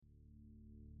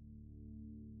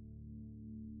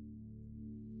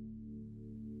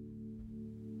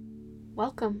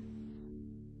Welcome.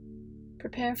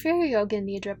 Prepare for your Yoga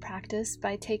Nidra practice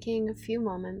by taking a few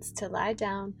moments to lie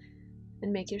down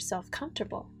and make yourself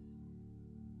comfortable.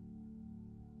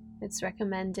 It's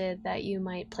recommended that you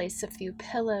might place a few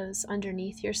pillows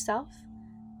underneath yourself,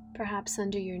 perhaps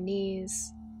under your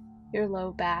knees, your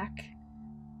low back,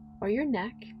 or your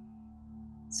neck,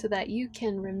 so that you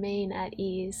can remain at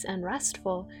ease and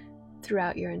restful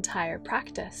throughout your entire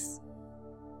practice.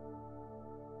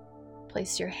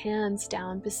 Place your hands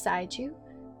down beside you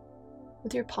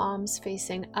with your palms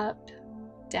facing up,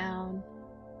 down,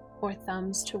 or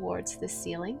thumbs towards the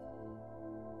ceiling.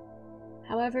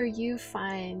 However you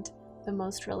find the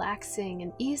most relaxing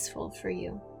and easeful for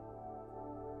you.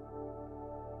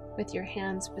 With your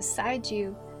hands beside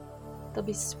you, there'll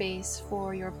be space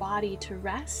for your body to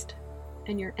rest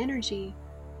and your energy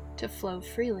to flow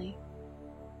freely.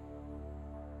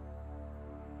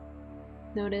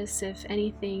 Notice if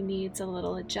anything needs a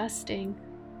little adjusting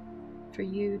for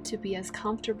you to be as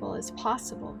comfortable as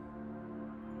possible.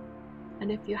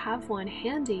 And if you have one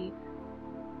handy,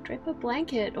 drape a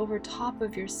blanket over top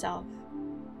of yourself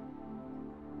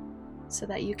so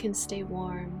that you can stay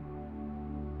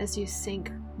warm as you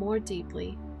sink more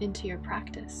deeply into your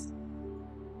practice.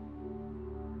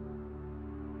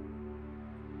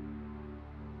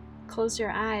 Close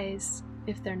your eyes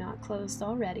if they're not closed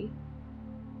already.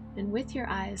 And with your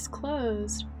eyes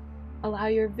closed, allow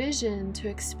your vision to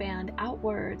expand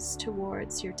outwards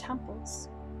towards your temples.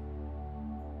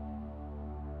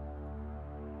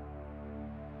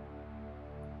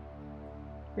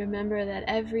 Remember that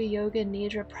every Yoga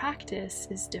Nidra practice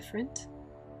is different.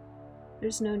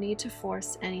 There's no need to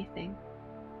force anything.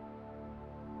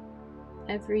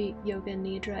 Every Yoga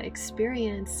Nidra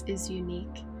experience is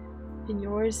unique, and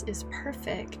yours is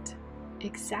perfect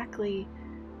exactly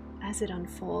as it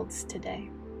unfolds today.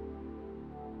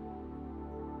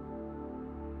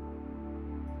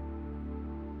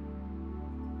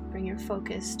 Bring your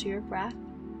focus to your breath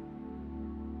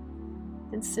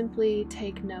and simply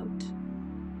take note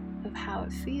of how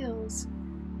it feels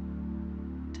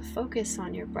to focus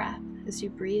on your breath as you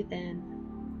breathe in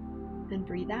and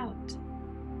breathe out.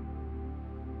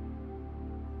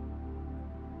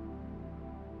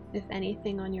 If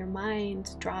anything on your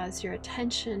mind draws your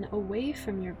attention away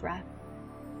from your breath,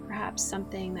 perhaps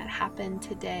something that happened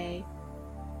today,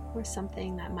 or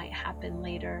something that might happen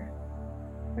later,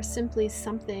 or simply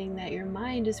something that your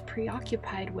mind is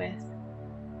preoccupied with,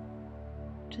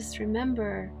 just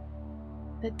remember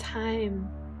that time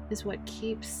is what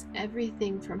keeps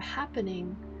everything from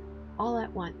happening all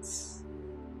at once.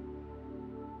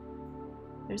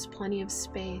 There's plenty of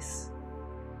space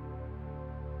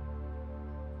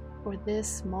for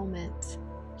this moment,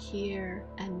 here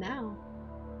and now,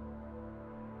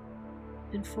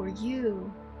 and for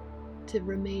you to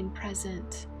remain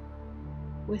present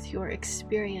with your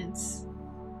experience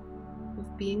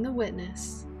of being the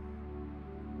witness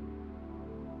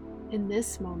in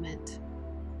this moment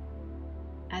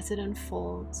as it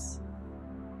unfolds,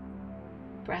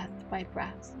 breath by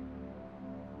breath.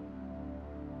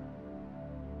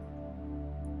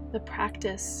 The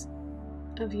practice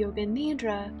of Yoga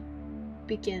Nidra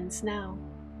begins now.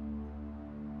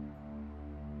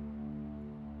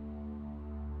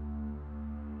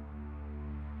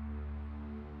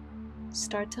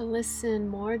 Start to listen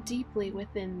more deeply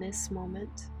within this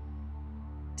moment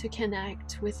to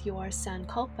connect with your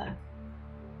Sankalpa.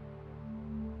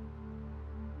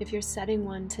 If you're setting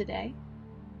one today,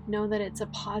 know that it's a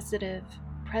positive,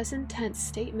 present tense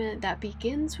statement that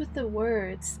begins with the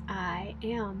words, I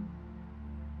am.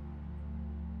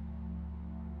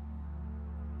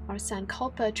 Our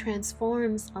Sankalpa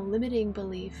transforms a limiting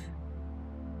belief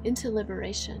into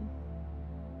liberation.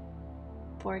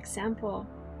 For example,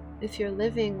 if you're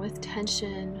living with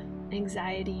tension,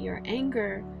 anxiety, or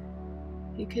anger,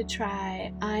 you could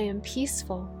try, I am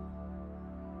peaceful,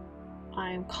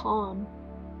 I am calm,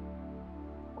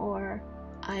 or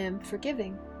I am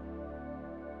forgiving.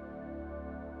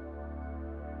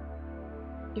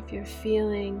 If you're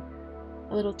feeling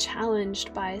a little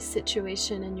challenged by a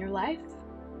situation in your life,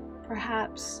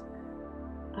 perhaps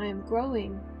I am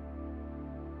growing,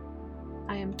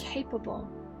 I am capable,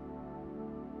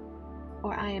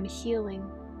 or I am healing.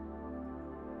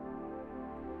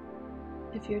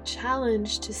 If you're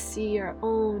challenged to see your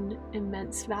own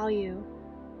immense value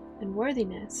and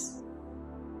worthiness,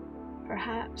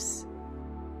 perhaps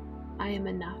I am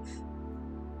enough.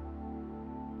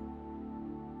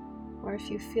 Or if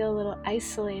you feel a little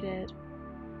isolated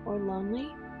or lonely,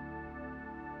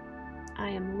 I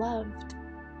am loved.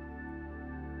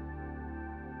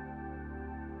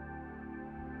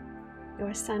 Your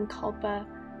Sankalpa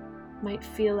Might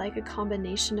feel like a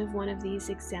combination of one of these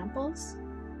examples,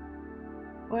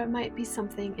 or it might be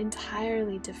something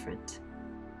entirely different.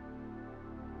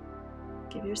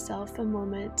 Give yourself a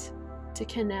moment to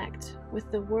connect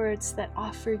with the words that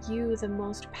offer you the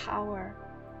most power,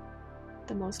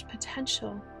 the most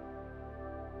potential,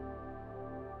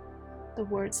 the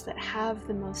words that have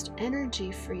the most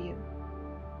energy for you.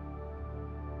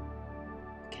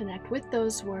 Connect with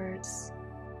those words,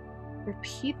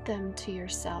 repeat them to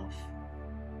yourself,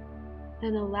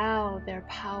 and allow their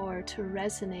power to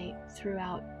resonate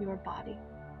throughout your body.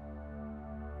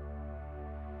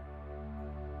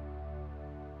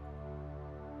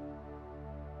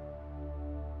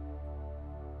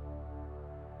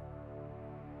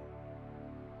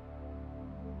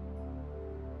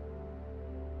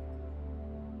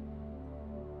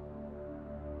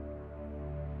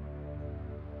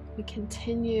 We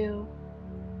continue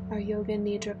our Yoga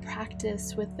Nidra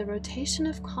practice with the rotation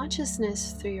of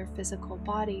consciousness through your physical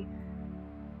body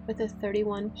with a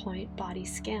 31-point body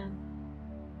scan.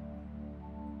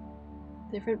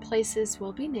 Different places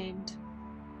will be named.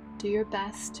 Do your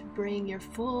best to bring your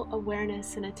full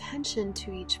awareness and attention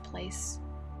to each place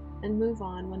and move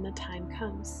on when the time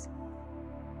comes.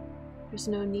 There's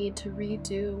no need to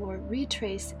redo or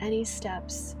retrace any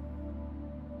steps.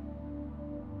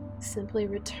 Simply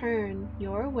return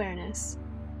your awareness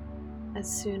as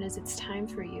soon as it's time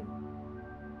for you.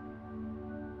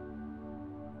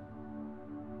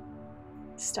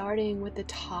 Starting with the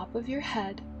top of your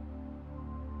head,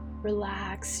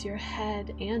 relax your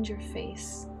head and your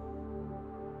face.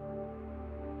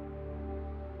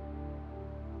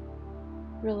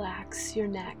 Relax your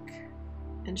neck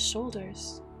and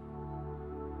shoulders.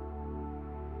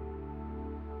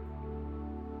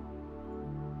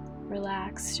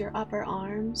 Relax your upper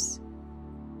arms,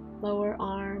 lower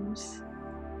arms,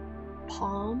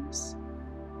 palms,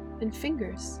 and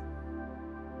fingers.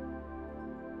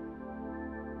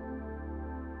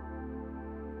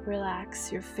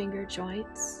 Relax your finger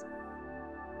joints,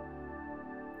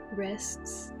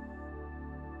 wrists,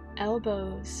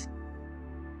 elbows,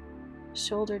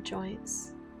 shoulder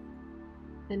joints,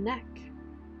 and neck.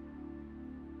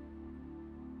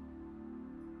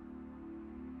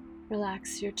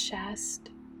 Relax your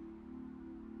chest,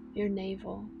 your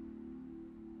navel,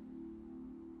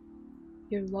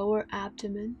 your lower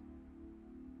abdomen,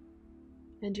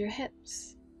 and your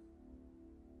hips.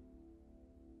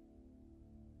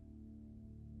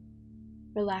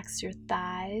 Relax your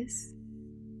thighs,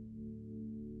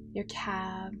 your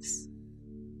calves,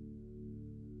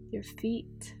 your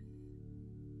feet,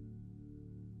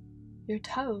 your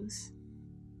toes.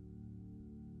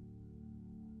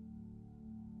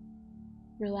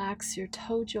 Relax your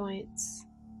toe joints,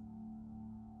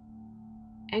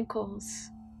 ankles,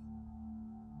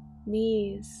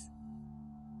 knees,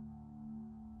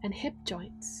 and hip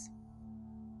joints.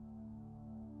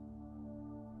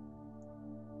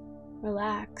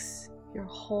 Relax your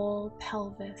whole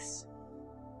pelvis.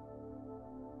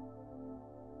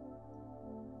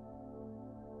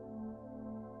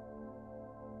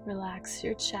 Relax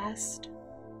your chest,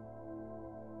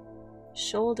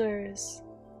 shoulders,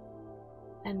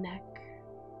 and neck.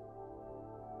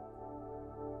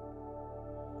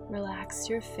 Relax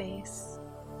your face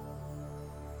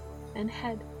and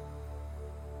head.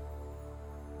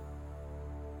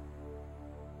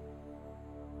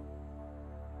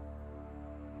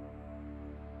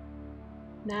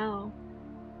 Now,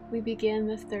 we begin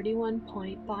the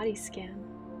 31-point body scan.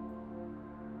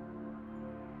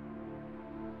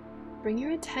 Bring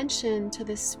your attention to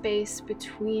the space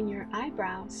between your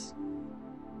eyebrows,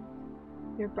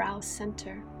 your brow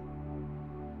center.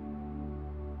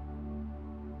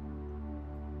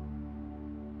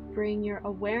 Bring your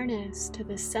awareness to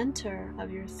the center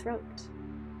of your throat.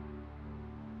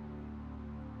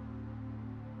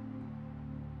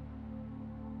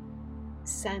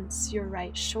 Sense your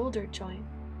right shoulder joint.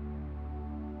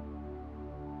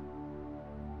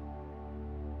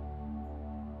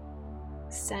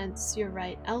 Sense your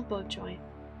right elbow joint.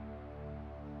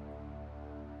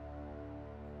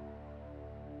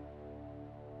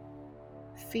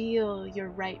 Feel your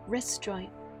right wrist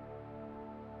joint.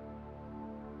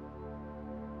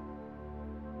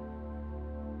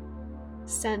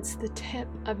 Sense the tip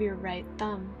of your right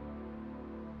thumb,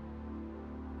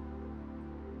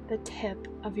 the tip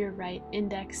of your right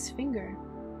index finger,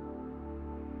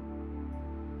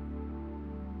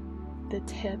 the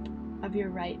tip of your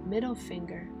right middle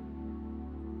finger,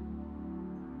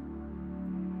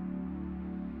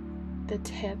 the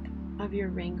tip of your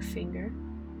ring finger,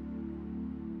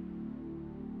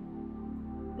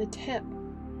 the tip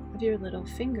of your little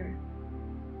finger.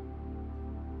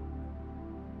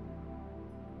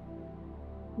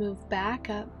 Move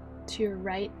back up to your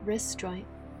right wrist joint,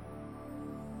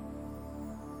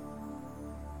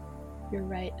 your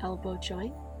right elbow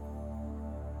joint,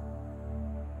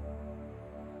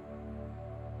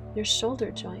 your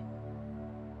shoulder joint,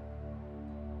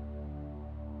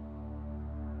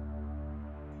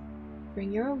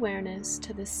 bring your awareness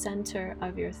to the center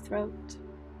of your throat.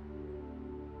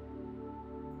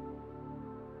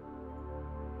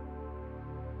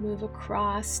 Move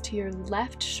across to your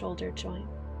left shoulder joint.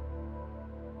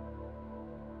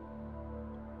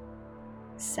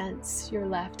 Sense your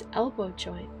left elbow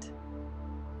joint,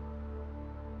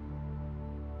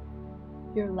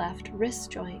 your left wrist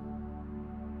joint,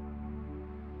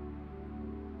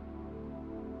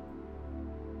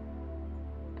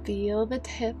 feel the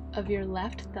tip of your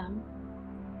left thumb,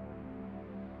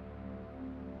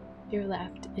 your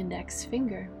left index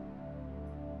finger,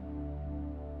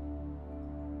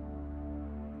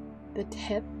 the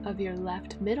tip of your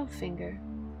left middle finger,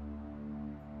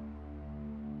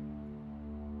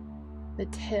 the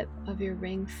tip of your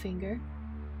ring finger,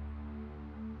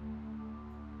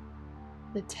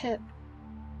 the tip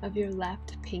of your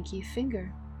left pinky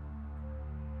finger.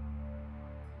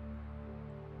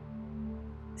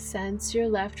 Sense your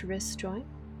left wrist joint,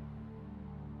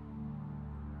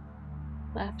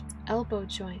 left elbow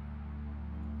joint,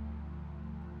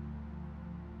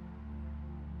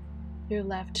 your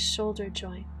left shoulder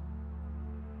joint.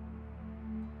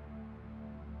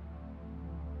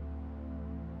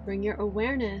 Bring your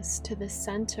awareness to the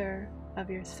center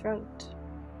of your throat.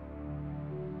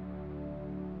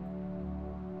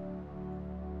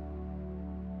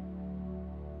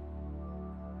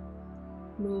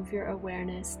 Move your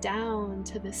awareness down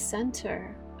to the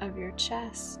center of your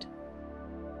chest.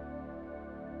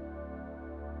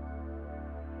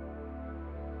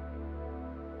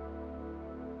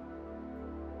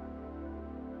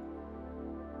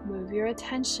 Move your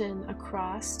attention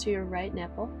across to your right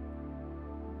nipple.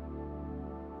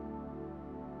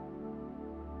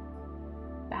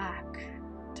 Back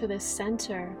to the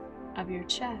center of your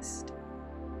chest.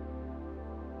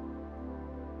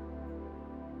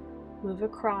 Move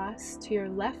across to your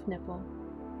left nipple.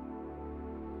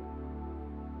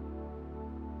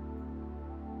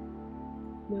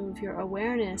 Move your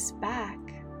awareness back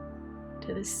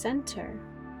to the center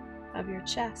of your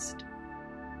chest.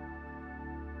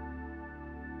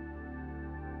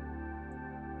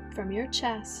 From your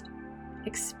chest,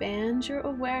 expand your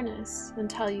awareness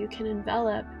until you can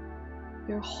envelop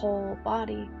your whole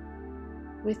body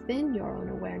within your own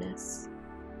awareness.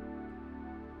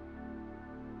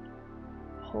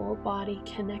 Whole body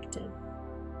connected.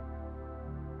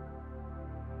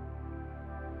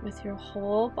 With your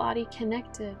whole body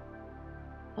connected,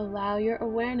 allow your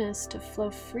awareness to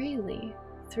flow freely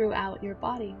throughout your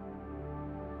body.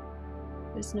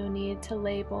 There's no need to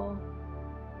label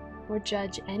or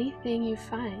judge anything you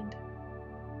find.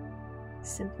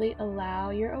 Simply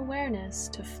allow your awareness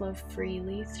to flow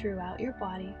freely throughout your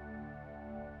body.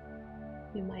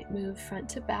 You might move front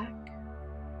to back,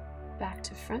 back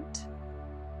to front,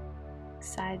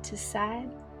 side to side,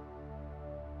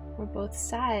 or both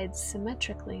sides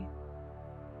symmetrically.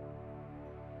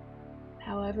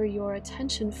 However your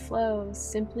attention flows,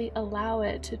 simply allow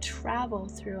it to travel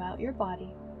throughout your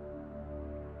body.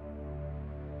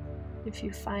 If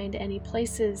you find any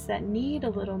places that need a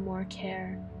little more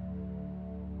care,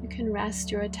 you can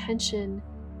rest your attention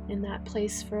in that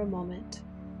place for a moment,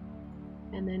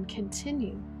 and then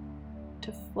continue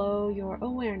to flow your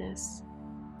awareness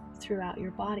throughout your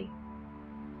body.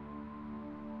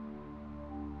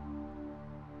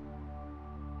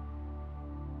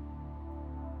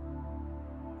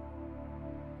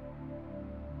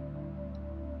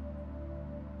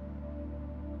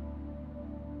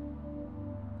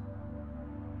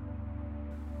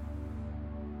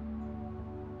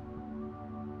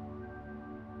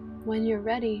 When you're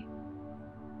ready,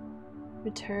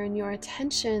 return your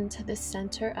attention to the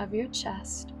center of your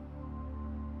chest.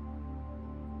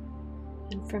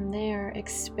 And from there,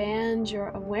 expand your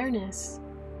awareness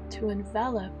to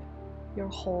envelop your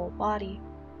whole body.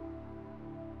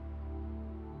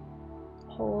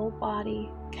 Whole body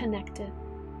connected.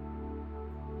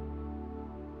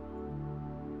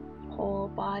 Whole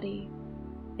body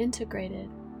integrated.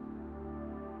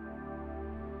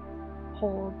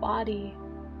 Whole body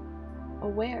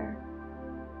aware,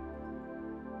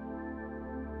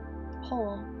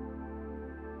 whole.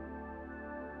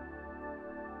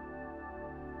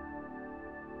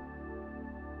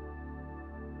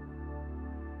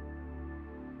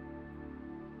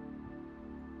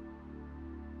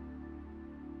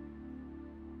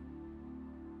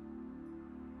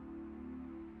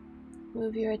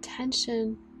 Move your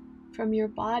attention from your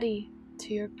body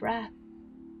to your breath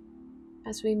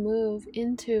as we move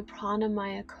into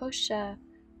Pranamaya Kosha,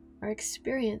 our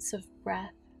experience of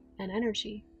breath and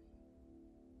energy.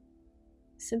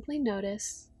 Simply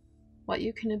notice what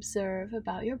you can observe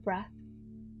about your breath.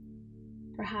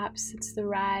 Perhaps it's the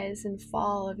rise and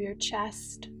fall of your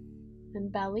chest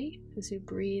and belly as you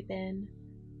breathe in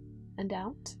and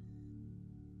out.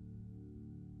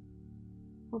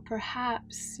 Or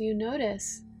perhaps you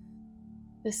notice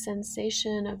the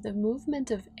sensation of the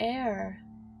movement of air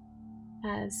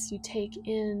as you take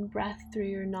in breath through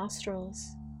your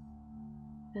nostrils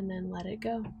and then let it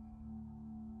go.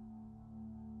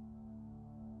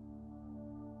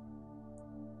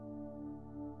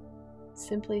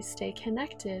 Simply stay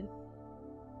connected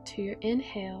to your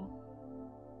inhale,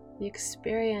 the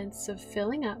experience of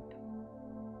filling up,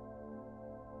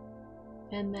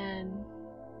 and then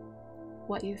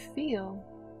what you feel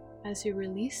as you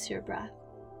release your breath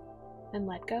and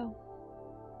let go.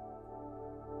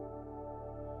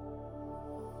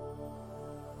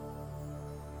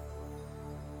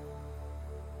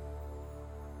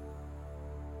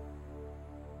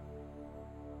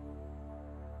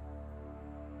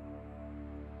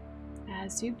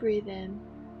 As you breathe in,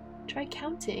 try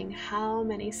counting how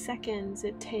many seconds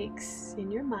it takes in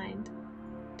your mind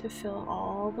to fill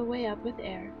all the way up with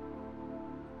air.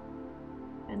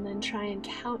 And then try and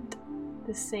count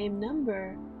the same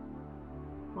number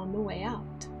on the way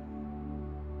out.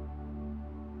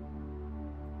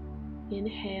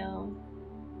 Inhale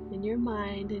in your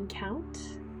mind and count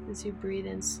as you breathe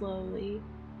in slowly,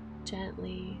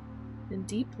 gently, and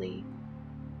deeply.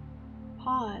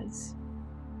 Pause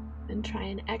and try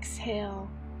and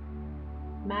exhale,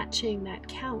 matching that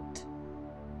count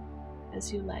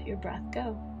as you let your breath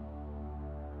go.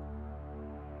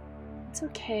 It's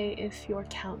okay if your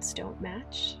counts don't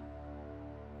match,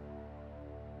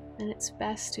 and it's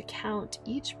best to count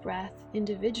each breath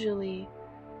individually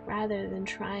rather than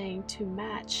trying to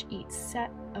match each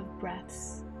set of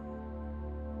breaths.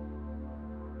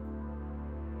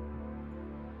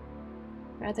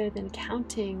 Rather than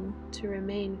counting to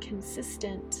remain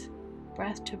consistent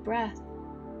breath to breath,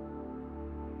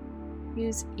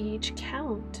 use each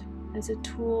count as a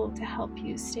tool to help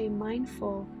you stay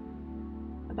mindful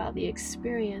about the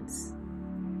experience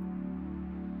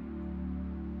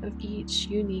of each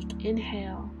unique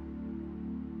inhale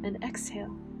and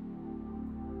exhale.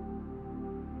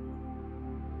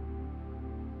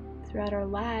 Throughout our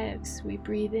lives, we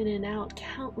breathe in and out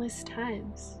countless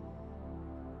times.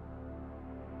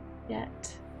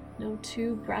 Yet, no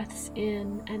two breaths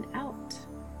in and out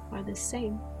are the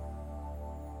same.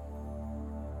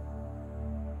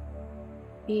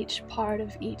 Each part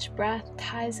of each breath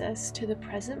ties us to the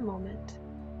present moment.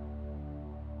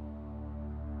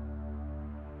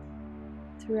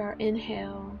 Through our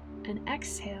inhale and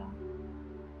exhale,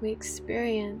 we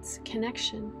experience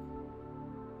connection.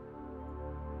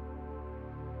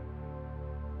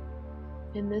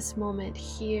 In this moment,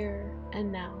 here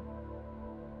and now.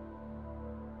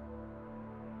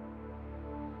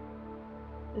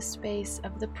 The space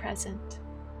of the present,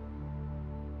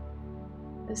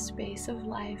 the space of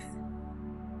life,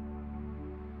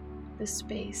 the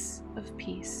space of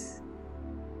peace.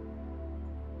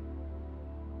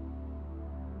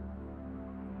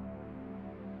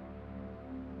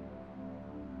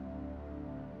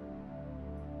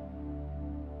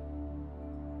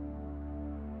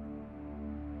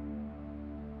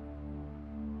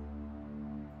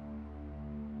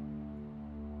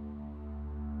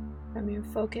 From your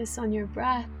focus on your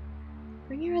breath,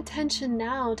 bring your attention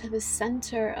now to the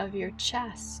center of your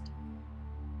chest.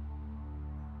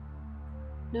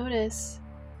 Notice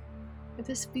if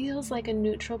this feels like a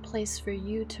neutral place for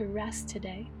you to rest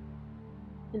today,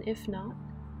 and if not,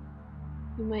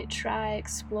 you might try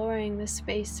exploring the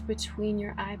space between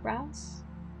your eyebrows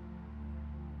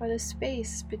or the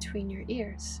space between your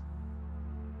ears.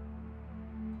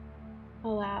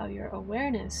 Allow your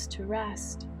awareness to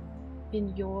rest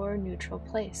in your neutral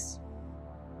place.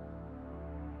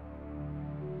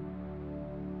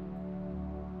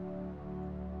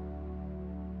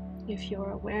 If your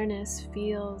awareness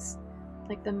feels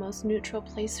like the most neutral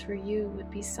place for you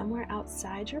would be somewhere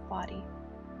outside your body,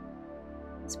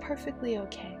 it's perfectly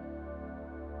okay.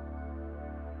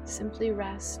 Simply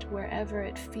rest wherever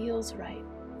it feels right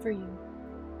for you.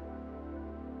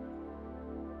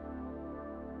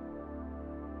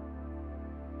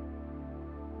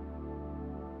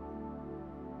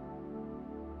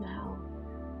 Now,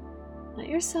 let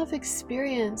yourself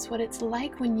experience what it's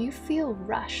like when you feel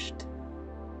rushed.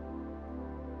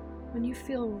 When you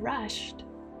feel rushed,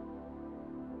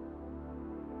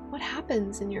 What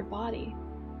happens in your body?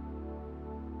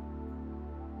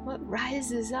 What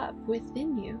rises up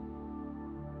within you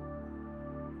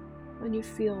when you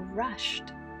feel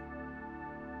rushed?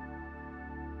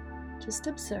 Just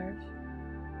observe.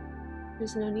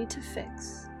 There's no need to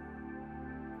fix.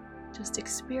 Just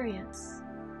experience.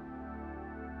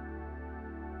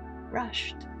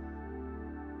 Rushed.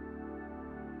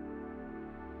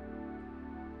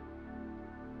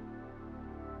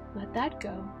 Let that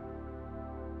go.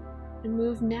 And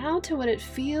move now to what it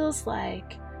feels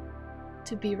like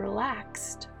to be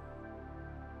relaxed.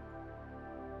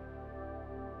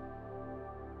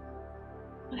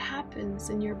 What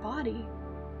happens in your body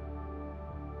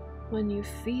when you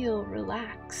feel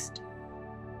relaxed?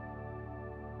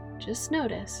 Just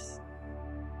notice.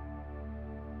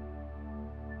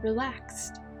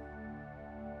 Relaxed.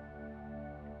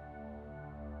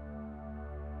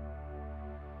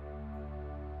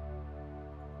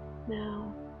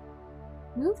 Now,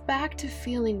 move back to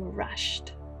feeling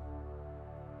rushed.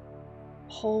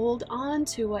 Hold on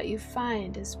to what you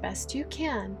find as best you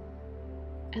can,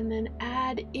 and then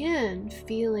add in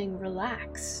feeling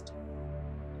relaxed.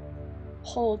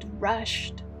 Hold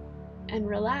rushed and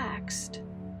relaxed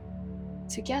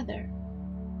together.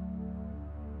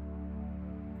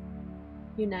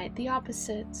 Unite the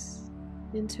opposites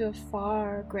into a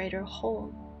far greater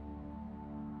whole.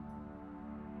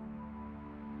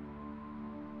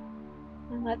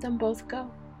 And let them both go.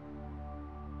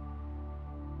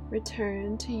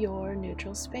 Return to your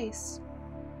neutral space.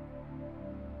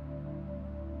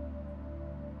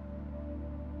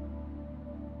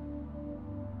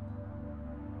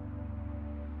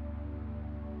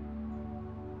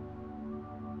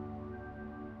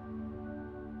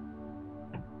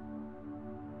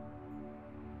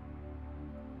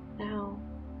 Now,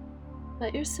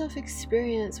 let yourself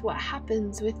experience what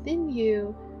happens within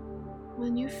you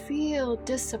when you feel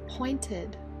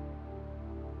disappointed.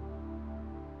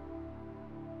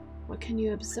 What can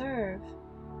you observe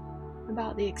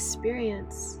about the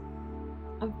experience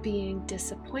of being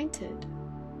disappointed?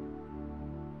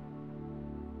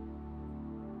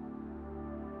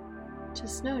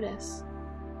 Just notice.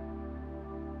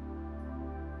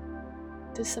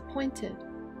 Disappointed.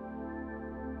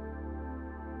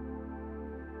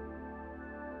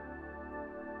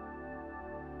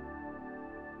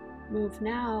 Move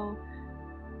now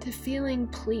to feeling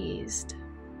pleased.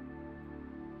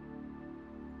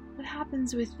 What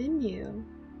happens within you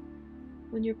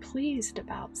when you're pleased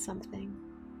about something?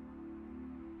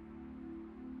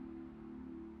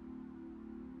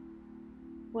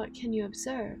 What can you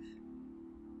observe?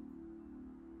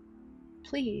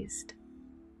 Pleased.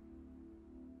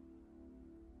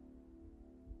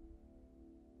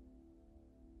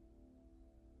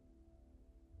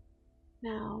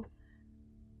 Now,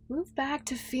 move back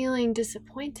to feeling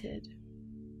disappointed.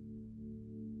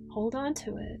 Hold on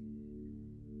to it.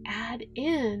 Add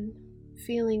in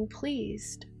feeling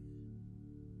pleased.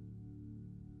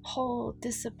 Hold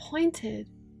disappointed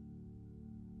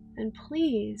and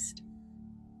pleased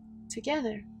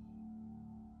together.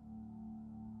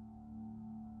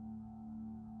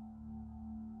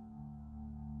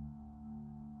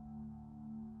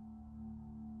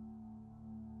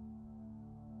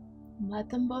 Let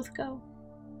them both go.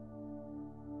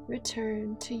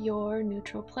 Return to your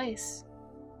neutral place.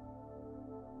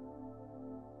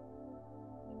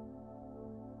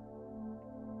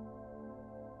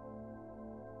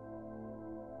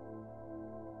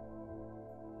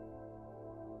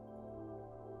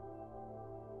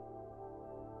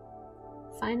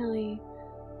 Finally,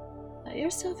 let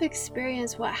yourself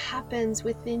experience what happens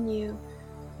within you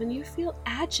when you feel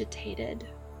agitated.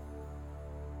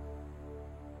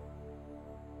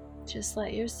 Just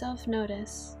let yourself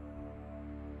notice.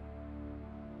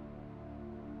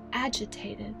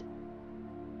 Agitated.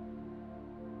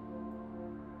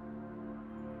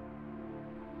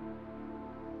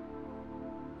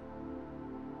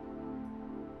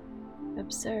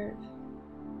 Observe.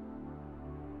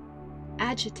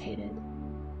 Agitated.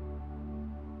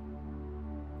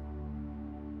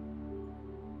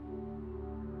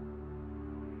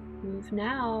 Move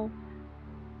now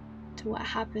to what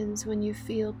happens when you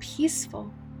feel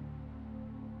peaceful.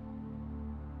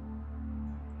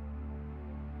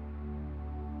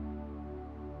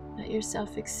 Let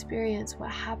yourself experience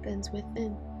what happens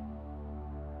within.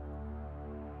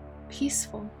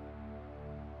 Peaceful.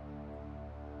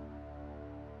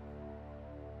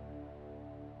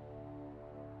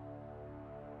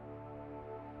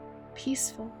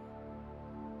 Peaceful.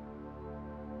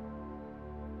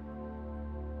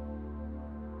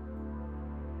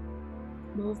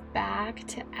 Move back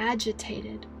to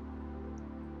agitated.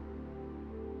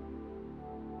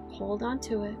 hold on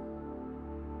to it.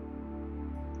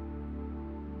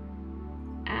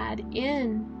 Add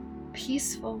in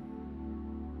peaceful,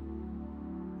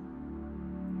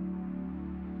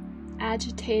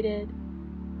 agitated,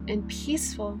 and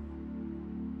peaceful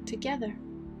together.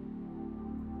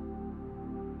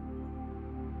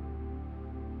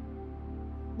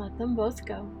 Let them both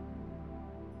go.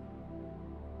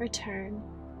 Return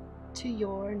to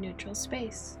your neutral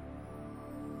space.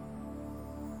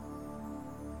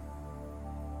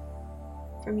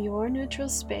 From your neutral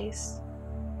space,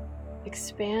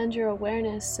 expand your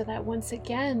awareness so that once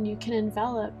again you can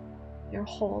envelop your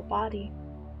whole body.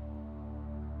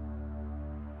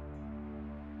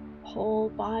 Whole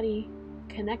body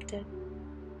connected.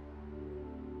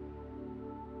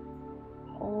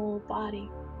 Whole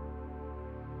body.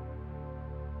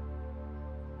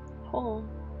 Whole.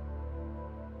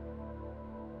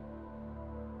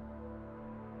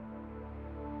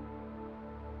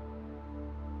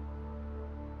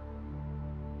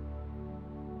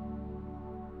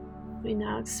 We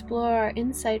now explore our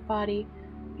insight body,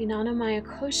 Vijnana Maya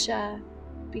Kosha,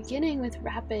 beginning with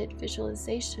rapid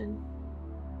visualization.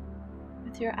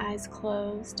 With your eyes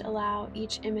closed, allow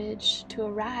each image to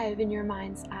arrive in your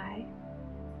mind's eye,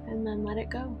 and then let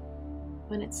it go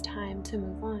when it's time to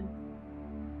move on.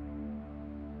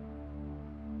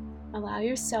 Allow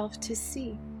yourself to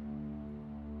see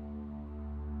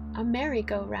a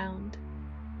merry-go-round,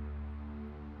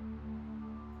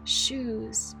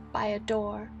 shoes by a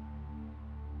door,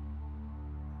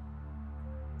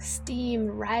 steam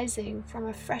rising from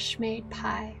a fresh-made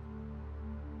pie,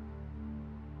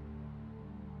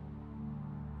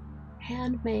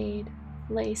 handmade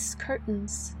lace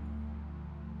curtains,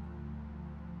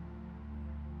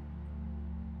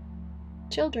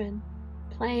 children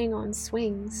playing on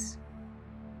swings,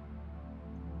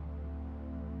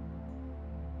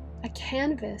 a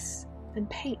canvas and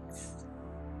paints,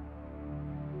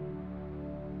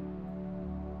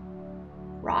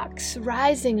 rocks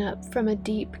rising up from a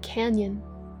deep canyon,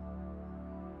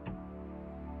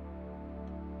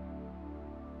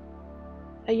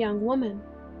 a young woman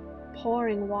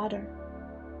pouring water,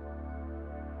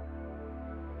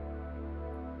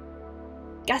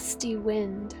 gusty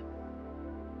wind,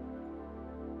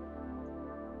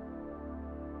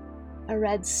 a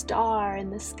red star in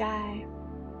the sky,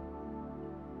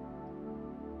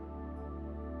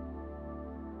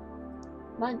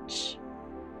 lunch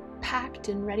packed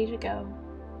and ready to go,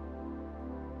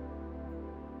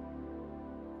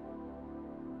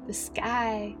 the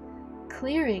sky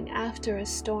clearing after a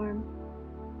storm,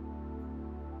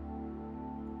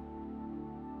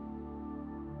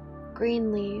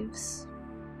 green leaves,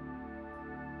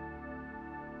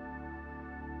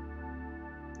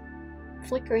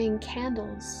 flickering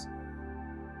candles,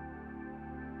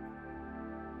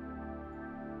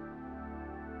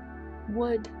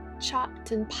 wood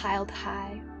chopped and piled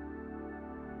high,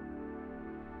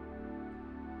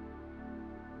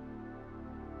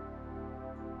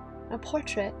 a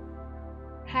portrait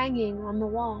hanging on the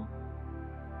wall,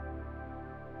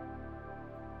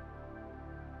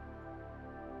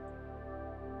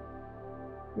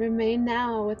 remain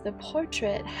now with the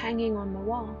portrait hanging on the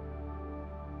wall.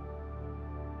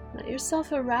 Let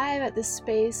yourself arrive at the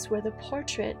space where the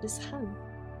portrait is hung.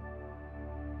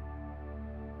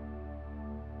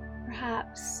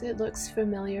 Perhaps it looks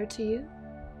familiar to you,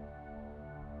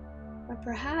 or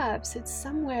perhaps it's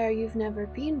somewhere you've never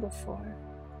been before.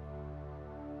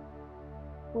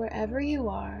 Wherever you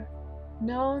are,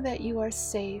 know that you are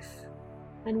safe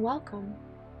and welcome.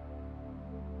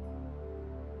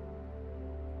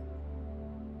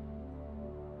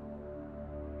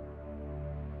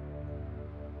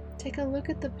 Take a look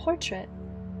at the portrait.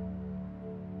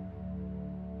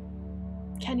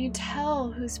 Can you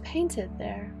tell who's painted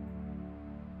there?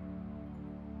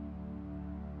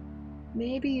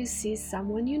 Maybe you see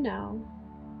someone you know,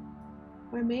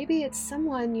 or maybe it's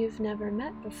someone you've never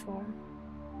met before.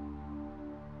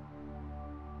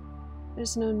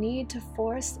 There's no need to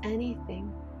force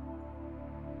anything.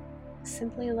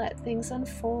 Simply let things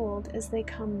unfold as they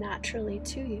come naturally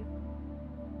to you.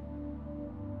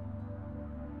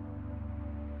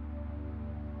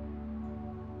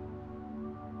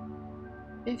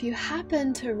 If you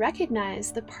happen to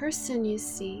recognize the person you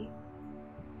see,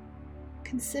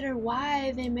 consider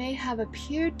why they may have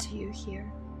appeared to you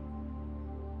here.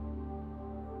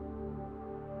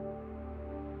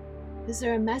 Is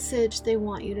there a message they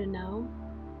want you to know,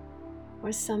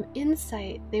 or some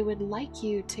insight they would like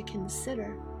you to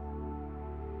consider?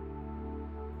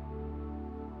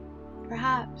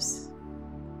 Perhaps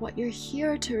what you're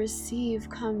here to receive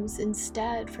comes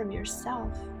instead from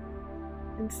yourself.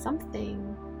 and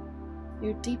something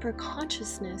your deeper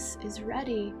consciousness is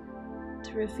ready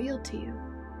to reveal to you.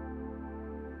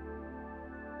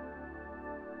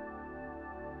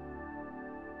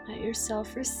 Let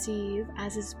yourself receive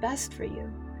as is best for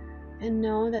you, and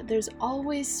know that there's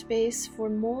always space for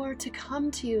more to come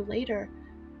to you later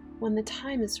when the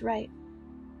time is right.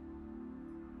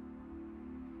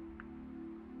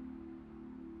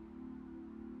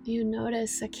 You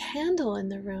notice a candle in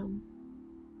the room,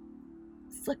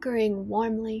 flickering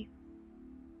warmly.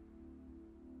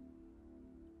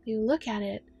 You look at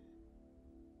it,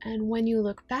 and when you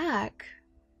look back,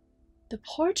 the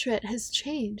portrait has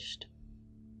changed.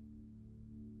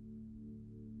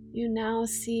 You now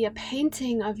see a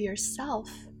painting of yourself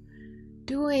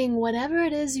doing whatever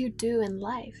it is you do in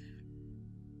life.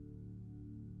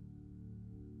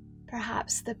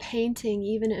 Perhaps the painting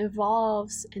even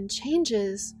evolves and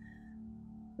changes,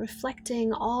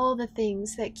 reflecting all the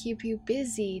things that keep you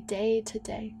busy day to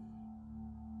day.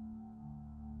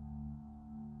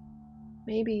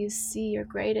 Maybe you see your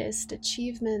greatest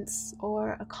achievements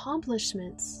or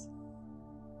accomplishments.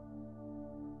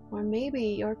 Or maybe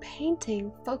your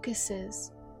painting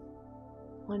focuses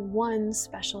on one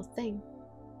special thing.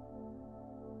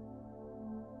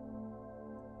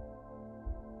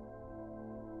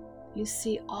 You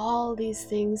see all these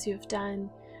things you've done,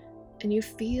 and you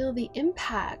feel the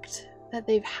impact that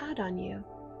they've had on you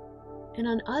and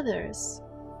on others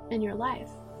in your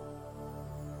life.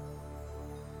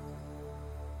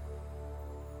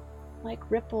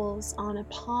 Like ripples on a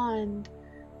pond,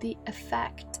 the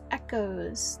effect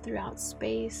echoes throughout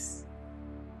space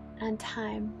and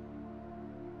time.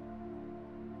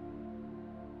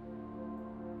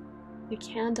 The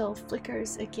candle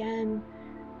flickers again,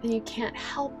 and you can't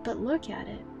help but look at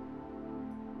it.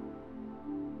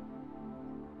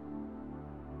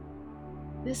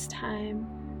 This time,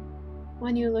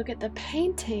 when you look at the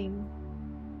painting,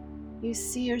 you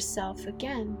see yourself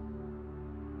again.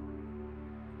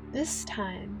 This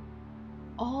time,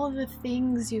 all the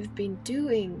things you've been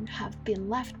doing have been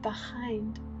left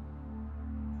behind.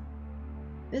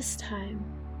 This time,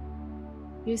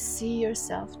 you see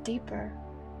yourself deeper,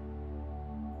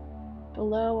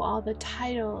 below all the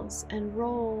titles and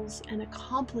roles and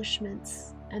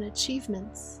accomplishments and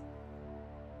achievements.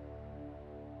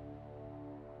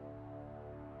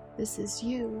 This is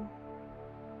you,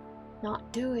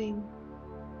 not doing,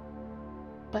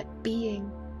 but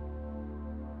being.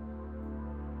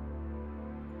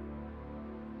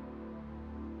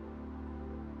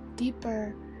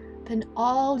 Deeper than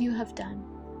all you have done.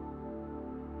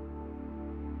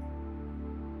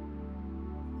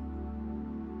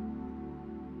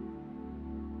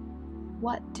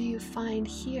 What do you find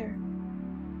here?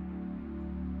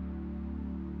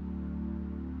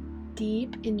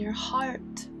 Deep in your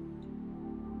heart,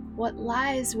 what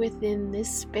lies within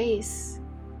this space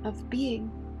of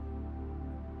being?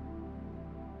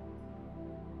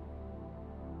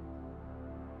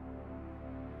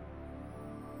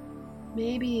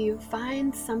 Maybe you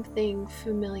find something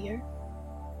familiar,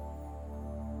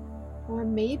 or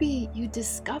maybe you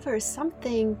discover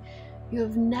something you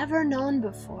have never known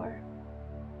before.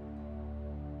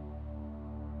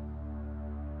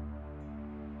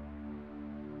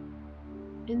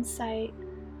 Insight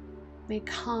may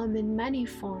come in many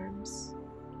forms,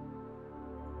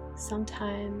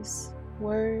 sometimes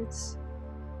words,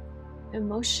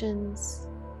 emotions,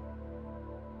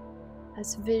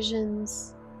 as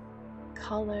visions,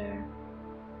 color,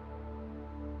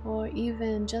 or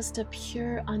even just a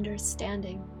pure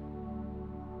understanding.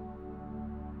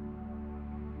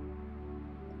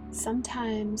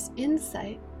 Sometimes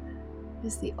insight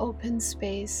is the open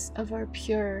space of our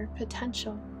pure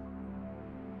potential.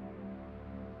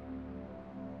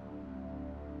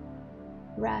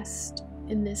 Rest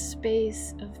in this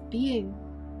space of being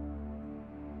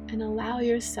and allow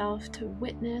yourself to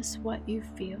witness what you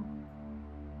feel.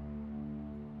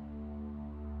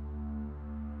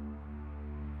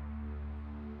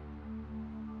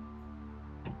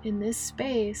 In this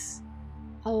space,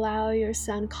 allow your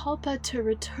sankalpa to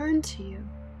return to you.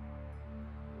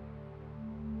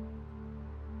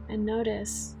 And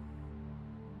notice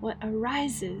what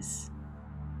arises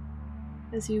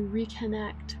as you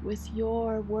reconnect with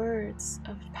your words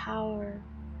of power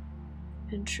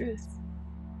and truth.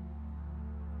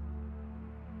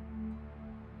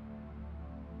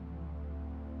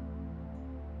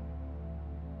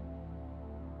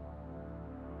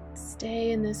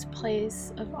 Stay in this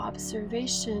place of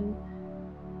observation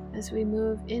as we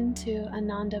move into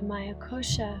Anandamaya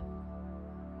Kosha,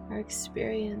 our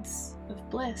experience of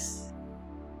bliss.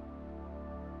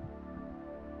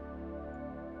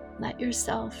 Let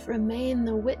yourself remain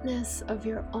the witness of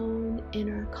your own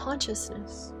inner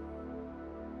consciousness.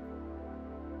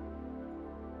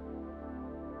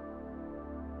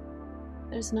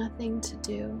 There's nothing to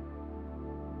do.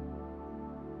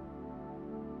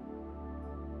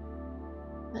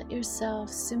 Let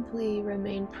yourself simply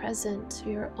remain present to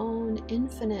your own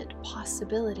infinite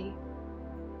possibility.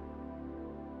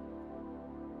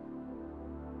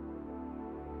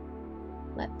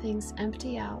 Let things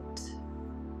empty out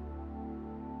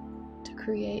to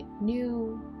create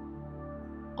new,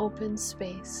 open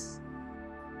space.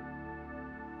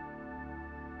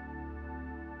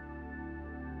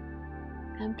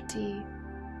 Empty,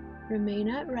 remain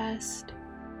at rest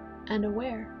and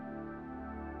aware.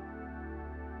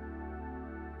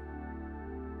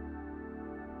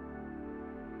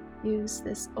 Use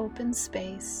this open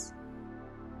space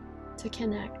to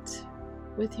connect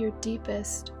with your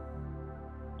deepest,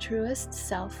 truest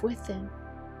self within.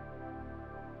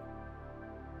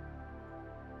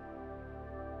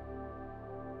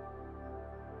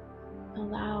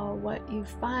 Allow what you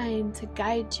find to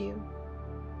guide you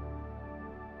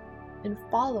in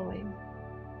following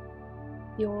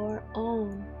your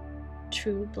own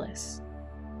true bliss.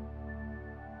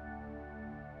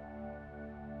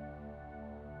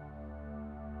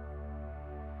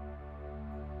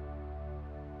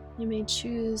 You may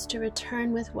choose to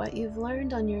return with what you've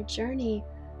learned on your journey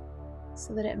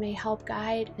so that it may help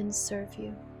guide and serve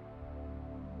you.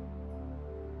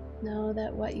 Know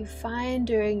that what you find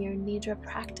during your Nidra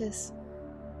practice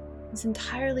is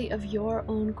entirely of your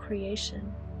own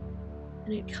creation,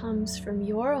 and it comes from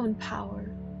your own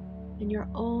power and your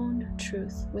own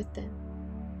truth within.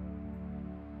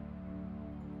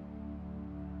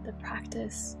 The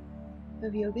practice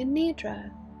of Yoga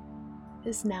Nidra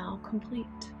is now complete.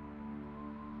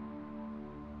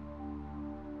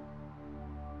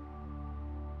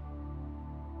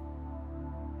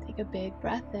 Take a big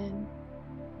breath in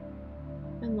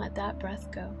and let that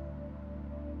breath go.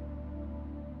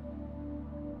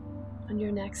 On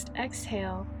your next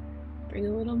exhale, bring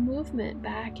a little movement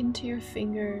back into your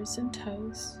fingers and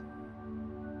toes.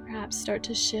 Perhaps start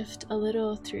to shift a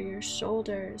little through your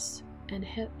shoulders and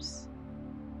hips.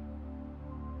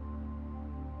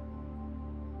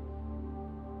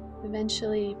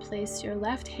 Eventually, place your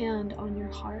left hand on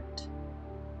your heart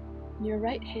and your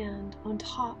right hand on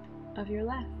top of your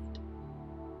left.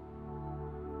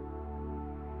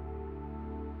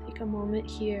 Take a moment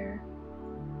here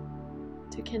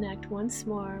to connect once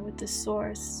more with the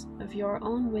source of your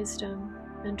own wisdom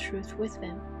and truth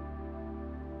within.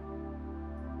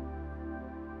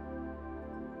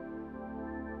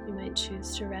 You might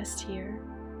choose to rest here,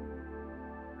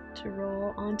 to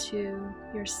roll onto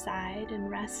your side and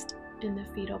rest in the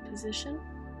fetal position,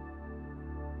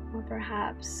 or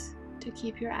perhaps to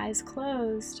keep your eyes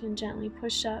closed and gently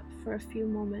push up for a few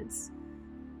moments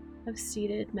of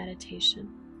seated meditation.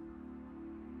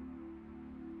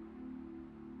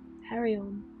 Hari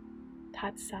Om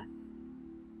Tat Sat.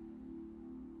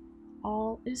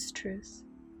 All is truth,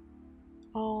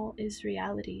 all is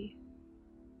reality,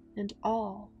 and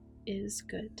all is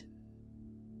good.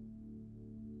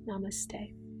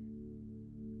 Namaste.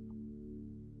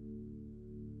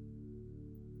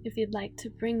 If you'd like to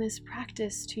bring this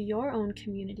practice to your own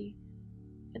community,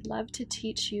 I'd love to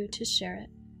teach you to share it.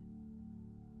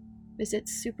 Visit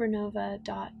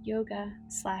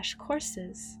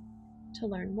supernova.yoga/courses to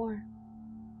learn more.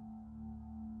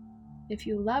 If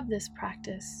you love this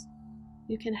practice,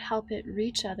 you can help it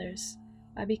reach others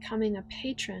by becoming a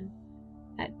patron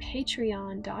at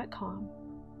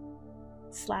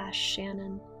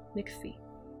patreon.com/Shannon McPhee.